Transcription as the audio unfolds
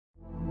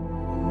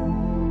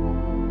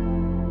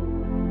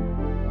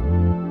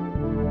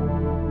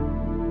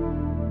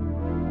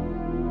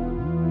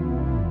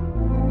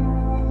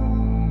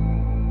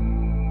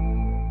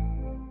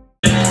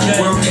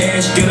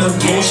cash, get a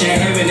motion,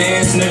 having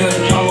ass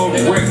nigga. I'm a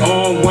brick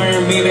on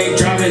wearing me, they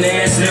driving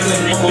ass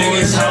nigga.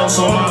 Biggest house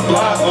on my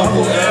block,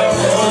 Uncle L.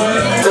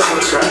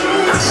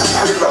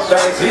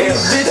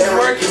 These bitches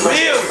working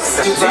meals.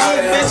 These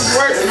bitches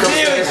working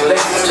meals.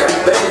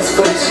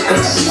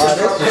 Oh,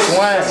 this is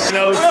swine.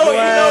 No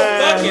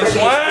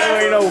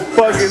swine. Ain't no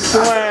fucking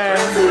swine.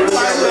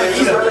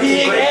 Eat a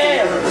pig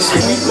ass.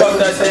 We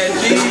fucked up that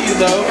cheese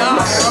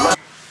though.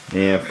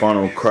 Yeah,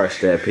 funnel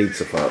crushed that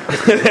pizza fuck.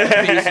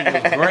 That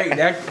pizza was great.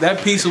 That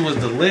pizza was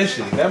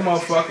delicious. That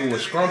motherfucker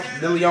was scrumptious.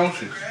 That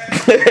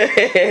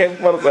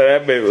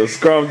baby was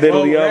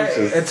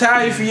scrumptious.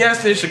 Italian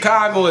Fiesta in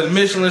Chicago is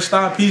Michelin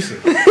star pizza.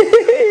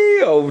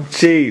 Oh,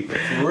 cheap.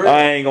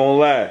 I ain't gonna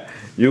lie.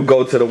 You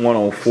go to the one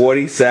on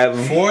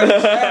 47.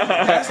 47.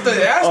 That's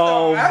the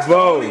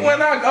only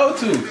one I go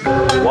to.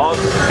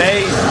 Walter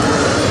Payton.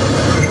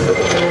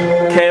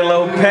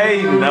 CALO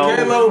Payton. No.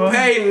 CALO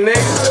Payton,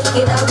 nigga.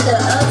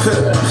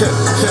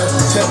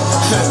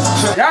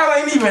 Y'all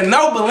ain't even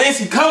know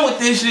Balenci come with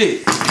this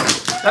shit.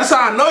 That's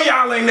how I know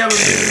y'all ain't never been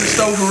to the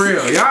store for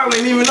real. Y'all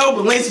ain't even know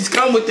Balenci's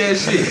come with that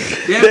shit.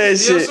 That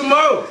shit. Some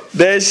more.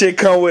 That shit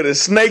come with a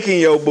snake in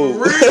your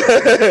boot.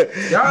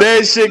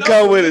 That shit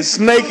come with a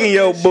snake in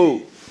your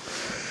boot.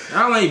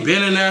 Y'all ain't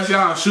been in there if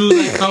y'all shoes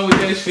ain't come with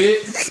that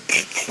shit.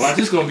 Like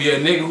this gonna be a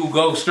nigga who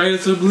goes straight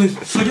into the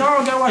Balenci's. So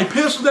y'all got like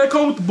pencils that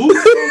come with the boots?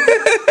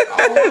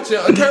 I watch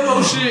a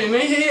CALO shit and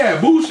then he had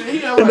boots and he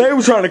had like, and they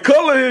was trying to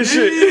color his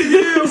shit.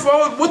 Yeah,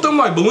 folks. With them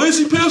like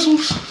Balenci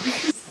pencils.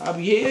 I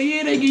be hell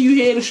yeah, they give you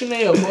head of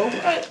Chanel, bro.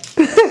 What? First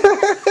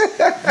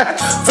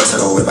I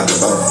go whip out the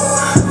boat.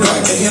 No, I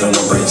can't hit on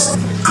no brakes.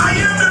 I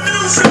am the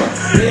music.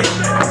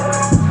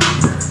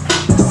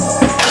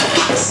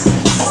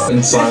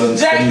 In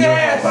silence, and you know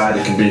how bad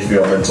it can be for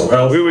your mental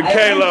health. We with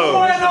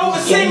CALO.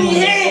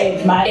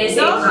 Is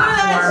a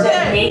platform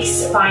that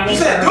makes finding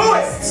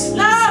therapists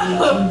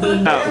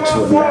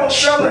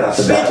Right off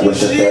the bat with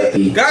the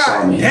therapy.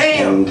 God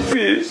damn.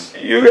 Fish,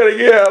 you gotta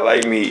get out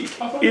like me.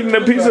 Eating a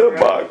piece of a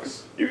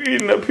box. You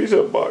eating a piece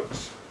of a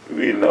box.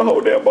 You eating a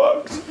whole damn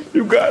box.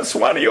 You got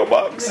swine in your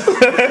box.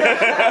 Let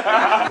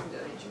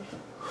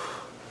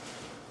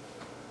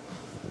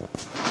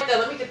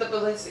me get the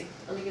Balenci.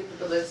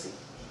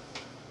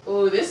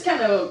 Ooh, this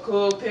kind of a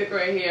cool pick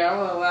right here. I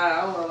won't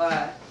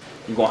lie.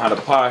 You gonna have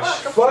to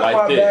posh Fuck like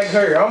my this. back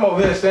hurt. I'm over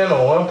here standing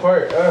on one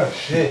part. Oh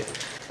shit.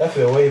 That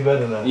feel way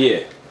better now.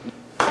 Yeah.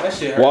 That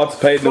shit hurt. Walter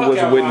Payton was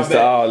a witness to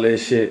all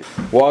this shit.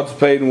 Walter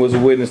Payton was a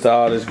witness to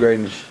all this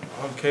greatness.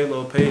 I'm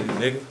CALO Payton,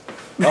 nigga.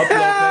 Uplo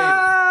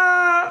Payton.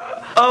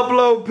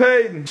 Uplo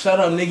Payton. Shut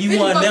up, nigga. You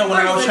wasn't there when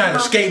I was trying to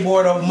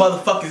skateboard over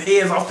motherfuckers'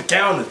 heads off the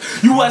counters.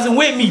 You wasn't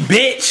with me,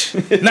 bitch.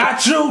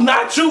 Not you,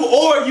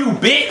 or you,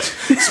 bitch.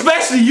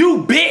 Especially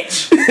you,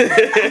 bitch.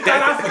 You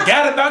thought I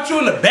forgot about you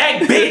in the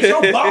back, bitch.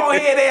 Your bald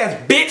head ass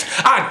bitch.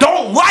 I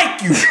don't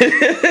like you.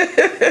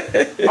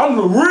 I'm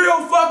the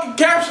real fucking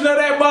caption of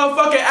that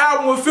motherfucking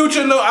album with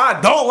Future. No,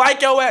 I don't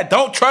like your ass.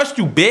 Don't trust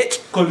you,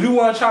 bitch. Cause you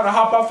wanna try to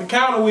hop off the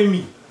counter with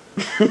me.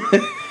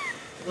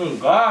 Oh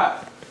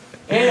God.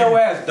 And your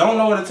ass don't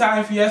know what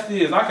Italian Fiesta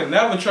is. I can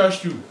never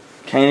trust you.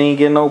 Can't even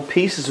get no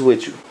pieces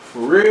with you.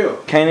 For real.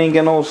 Can't even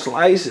get no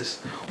slices.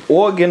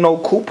 Or get no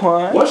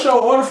coupon. What's your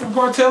order for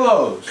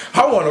Portillo's?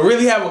 I want to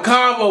really have a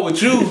convo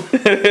with you.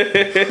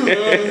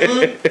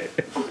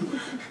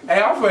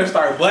 Hey, I'm finna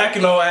start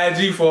blacking on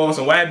IG for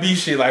some YB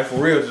shit, like for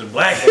real, just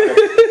black.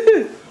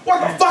 What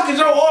the fuck is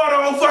your order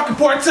on fucking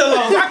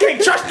Portillo's? I can't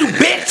trust you,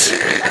 bitch.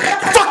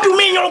 Fuck you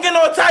mean you don't get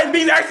no Italian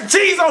beef and extra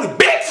cheese on it,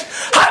 bitch?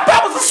 Hot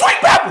peppers and sweet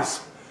peppers.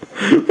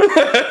 Oh,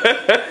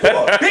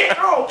 bitch, I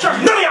don't trust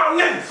none of y'all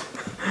niggas.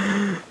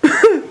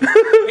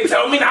 They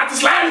told me not to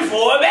slime me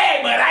for a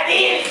bag, but I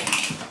did.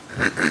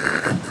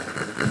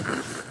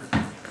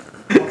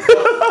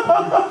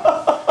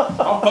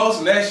 I'm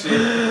posting that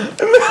shit.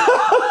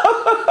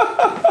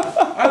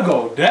 I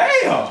go,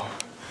 damn.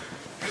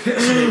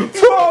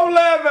 I'm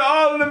laughing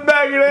all in the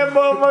back of that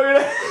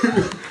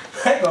motherfucker.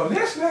 I go,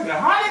 this nigga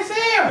hot as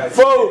hell.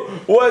 Bro,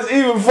 what's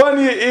even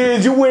funnier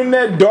is you went in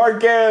that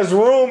dark ass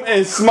room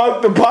and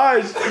smoked the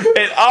posh,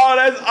 and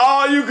that's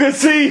all you could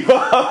see.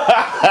 Well,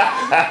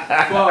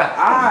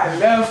 I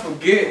never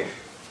forget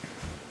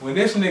when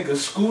this nigga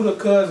Scooter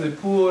cousin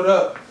pulled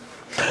up.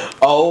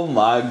 Oh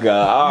my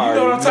God! You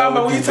know what I'm talking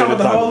about? When you talking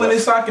about the hole in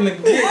his sock in the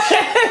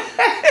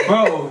bitch,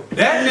 bro,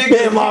 that nigga.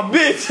 Damn, my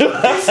bitch. He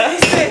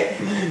said,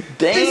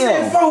 damn. He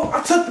said, "Fo,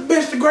 I took the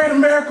bitch to Great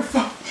America,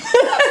 fo.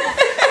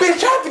 Bitch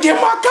tried to get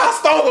my car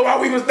stolen while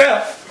we was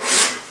there.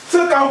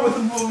 Took off with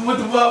the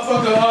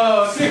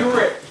motherfucker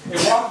cigarette and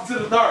walked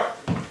into the dark.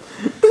 He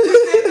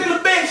said to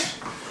the bitch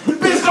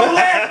don't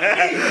laugh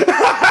at me. Cause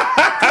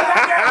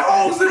I got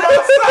holes in my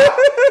sock.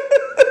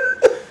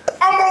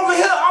 I'm over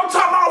here, I'm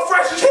talking all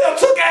fresh as hell,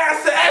 took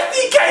ass to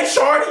SDK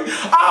shorty,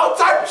 all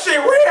type of shit,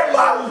 red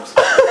bottoms.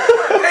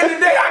 And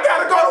today I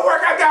gotta go to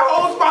work, I got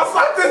holes in my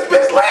socks, this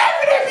bitch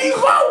laughing at me,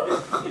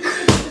 folks.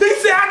 He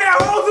said I got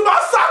holes in my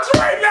socks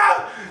right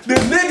now. The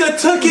nigga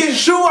took his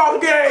shoe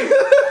off game.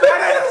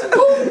 That ass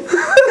cool. He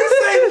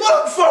say,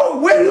 look,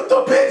 folks, where you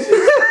the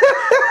bitches?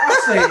 I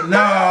say, nah,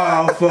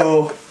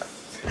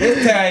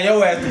 It's time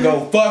your ass to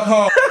go fuck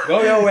home.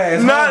 Go your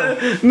ass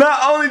home. Not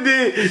only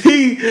did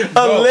he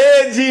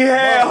allege he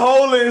had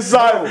hole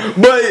inside,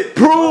 but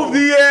proved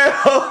he had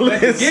hole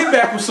inside. Get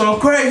back was so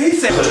crazy. He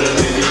said,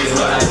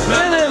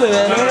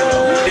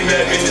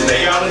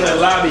 they all in the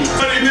lobby.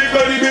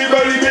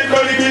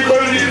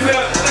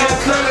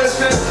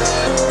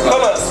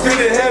 Hold up, spit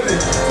in heaven.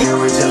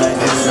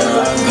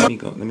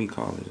 Let me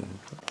call it.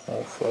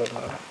 oh, fuck.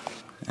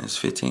 That's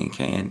 15K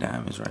in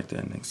diamonds right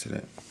there next to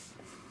that.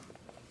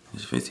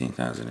 There's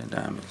 15,000 in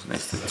diamonds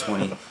next to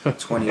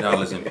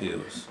 $20 in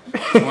pills.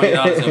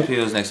 $20 in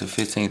pills next to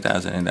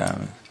 15,000 in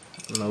diamonds.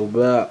 No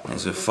doubt.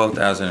 Next to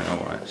 4,000 in a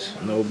watch.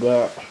 No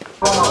doubt.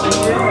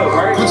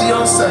 Put you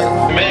on set.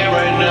 Man,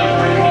 right now.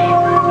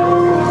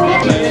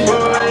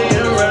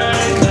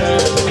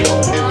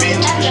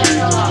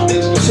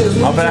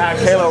 I'm finna have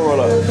CALO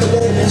roll up.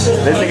 This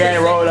nigga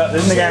ain't rolled up.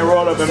 This nigga ain't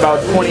rolled up in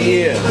about 20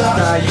 years.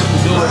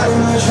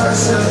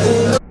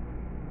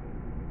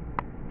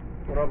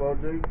 What up,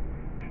 OG?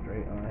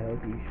 Straight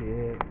unhealthy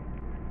shit.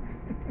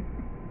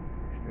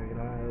 Straight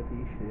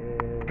unhealthy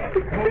shit.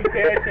 Who's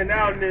cashing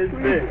out in this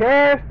bitch?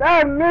 Cashed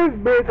out in this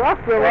bitch. I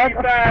feel like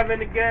 35 in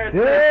the gas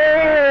station.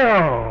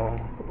 Damn.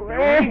 We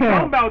ain't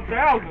talking about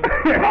thousands.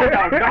 We're talking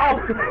about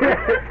dollars.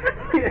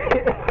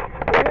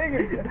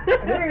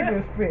 Nigga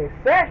just spent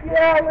sack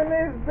y'all in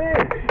this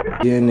bitch.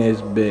 Get in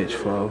this bitch,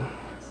 folks.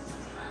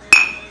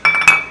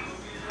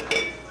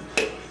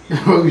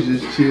 Bro,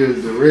 just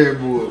cheers the Red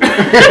Bull. Bro,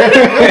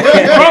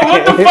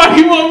 what the fuck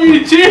you want me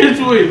to cheers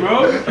with,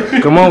 bro?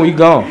 Come on, we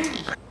gone.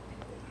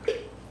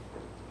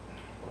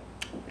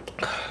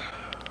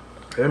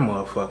 That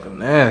motherfucker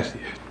nasty.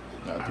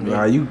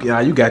 Nah, you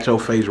got your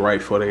face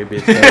right for that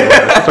bitch.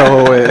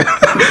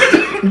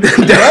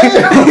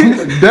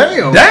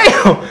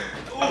 Damn.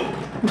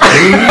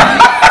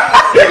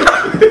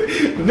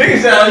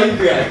 Nigga sound like you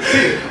got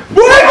shit.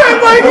 Boy, I got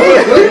my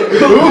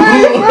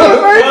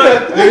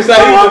Nigga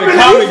sound like you in a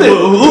comic book.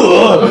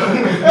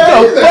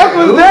 What the fuck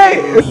was that?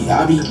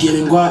 I be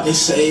getting guap, they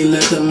say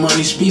let the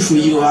money speak for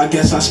you. I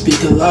guess I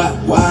speak a lot.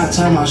 Why I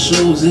tie my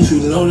shoes if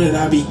you know that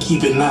I be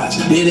keeping knots?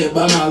 Did it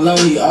by my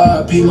lonely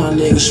RP, my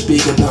nigga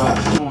speak a lot.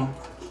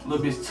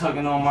 Little bitch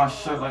tugging on my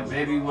shirt like,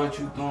 baby, what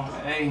you doing?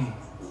 Hey.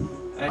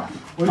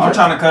 I'm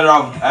trying to cut it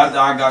off after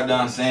I got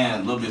done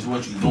saying, little bitch,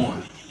 what you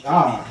doing?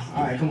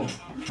 Alright, come on.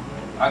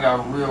 I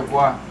got real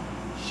guap.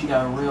 She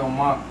got real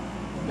mop.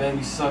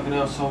 Baby, suck it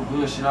up so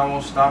good, shit, I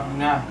won't stop you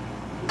now.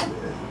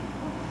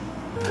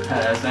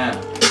 That's that.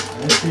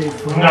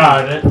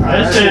 Nah, that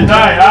shit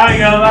nice. I ain't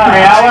gonna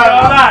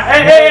lie.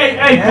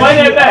 Hey, play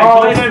that back.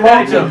 Play that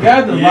back.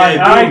 Together, yeah, like,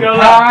 I ain't gonna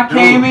lie. how I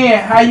came in,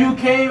 how you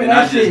came in,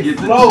 that shit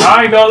flow.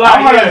 I ain't gonna lie.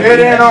 I'm gonna hit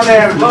in on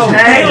that flow.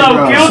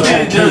 Halo killed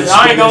it.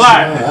 I ain't gonna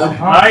lie.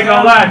 I ain't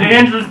gonna lie. The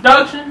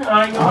introduction,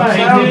 I ain't gonna lie.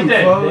 He did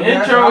that. The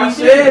intro, he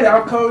did.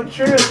 I'll code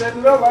Trill, set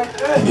it up like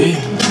that. Yeah.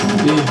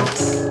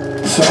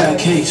 Fat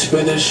cake,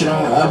 spread that shit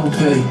on Apple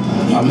Pay.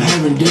 I'm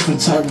having different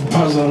type of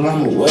puzzle,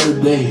 I'm away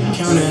today.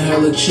 Counting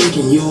hella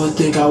chicken, you would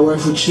think I work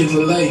for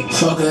Chick-fil-A.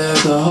 Fuck her at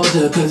the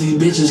hotel, cause these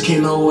bitches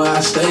can't know where I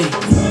stay.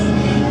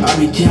 I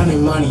be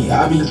counting money,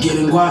 I be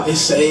getting guap. They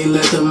say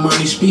let the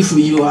money speak for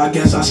you, I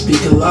guess I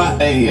speak a lot.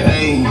 Hey,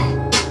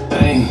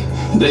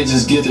 they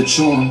just get the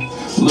chewing.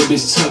 Little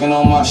bitch tugging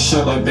on my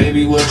shirt like,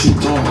 baby, what you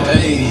doing?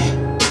 Hey,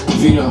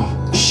 Vito,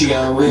 she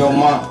got a real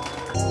mop.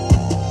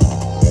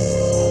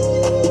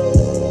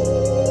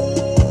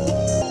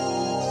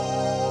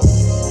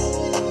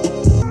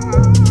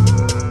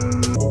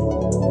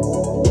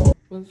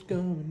 What's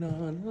going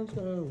on? What's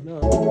going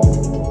on?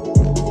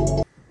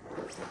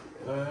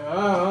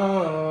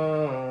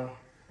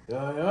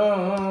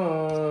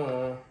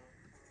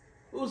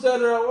 Who said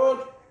that I want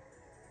you?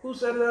 Who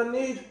said that I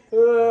need you? Who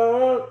said I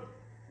want?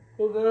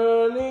 Who said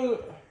that I need?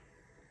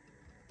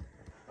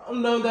 I'm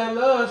done with that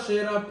love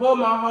shit. I put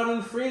my heart in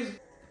the freezer.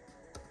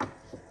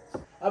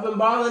 I've been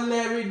balling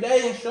every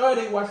day and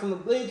shorty watching the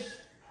bleach.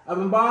 I've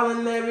been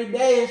balling every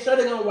day and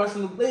shorty gonna watch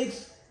the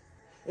bleach.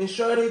 And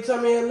shorty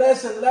taught me a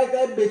lesson like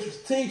that bitch was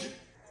teaching.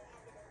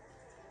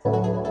 Who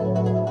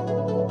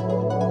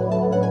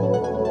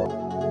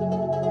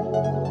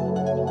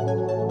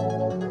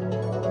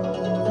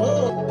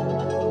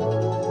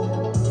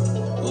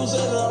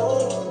said that I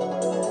want you?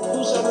 Who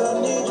said that I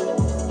need you?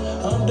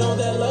 I'm done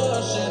with that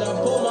love shit. I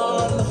put my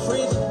heart in the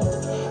freezer.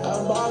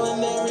 I'm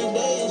balling every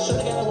day and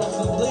shorty gotta watch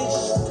the bleach.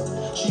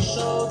 She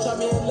sure taught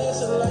me a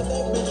lesson like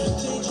that bitch was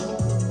teaching.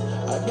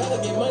 I gotta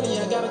get money,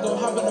 I gotta go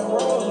hop in the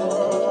Rolls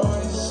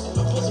Royce.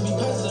 I'm supposed to be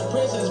past the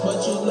princess,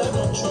 but you left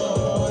no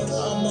choice.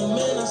 I'm a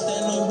man, I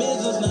stand no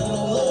business, not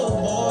no little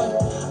boy.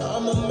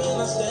 I'm a man,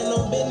 I stand no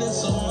business,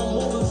 so I'm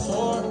moving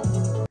forward.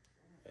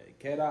 Hey,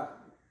 get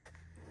up.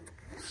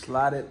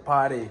 Slotted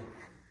party.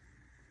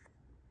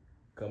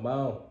 Come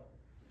on.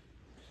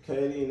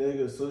 Katie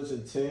niggas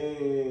switching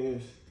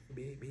teams.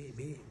 Beep.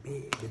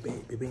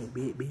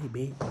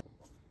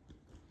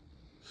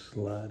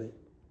 Slotted.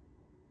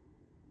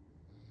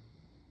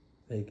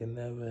 They can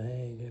never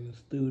hang in the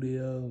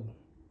studio.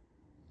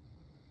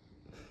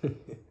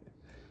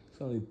 It's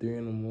only 3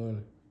 in the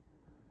morning.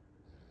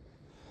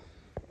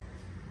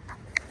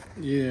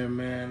 Yeah,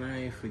 man,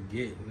 I ain't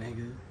forget,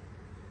 nigga.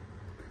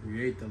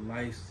 Create the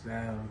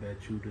lifestyle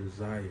that you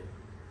desire.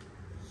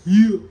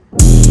 Yeah.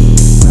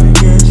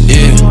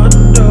 Yeah.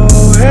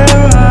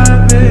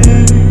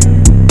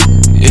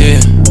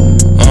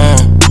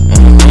 Yeah.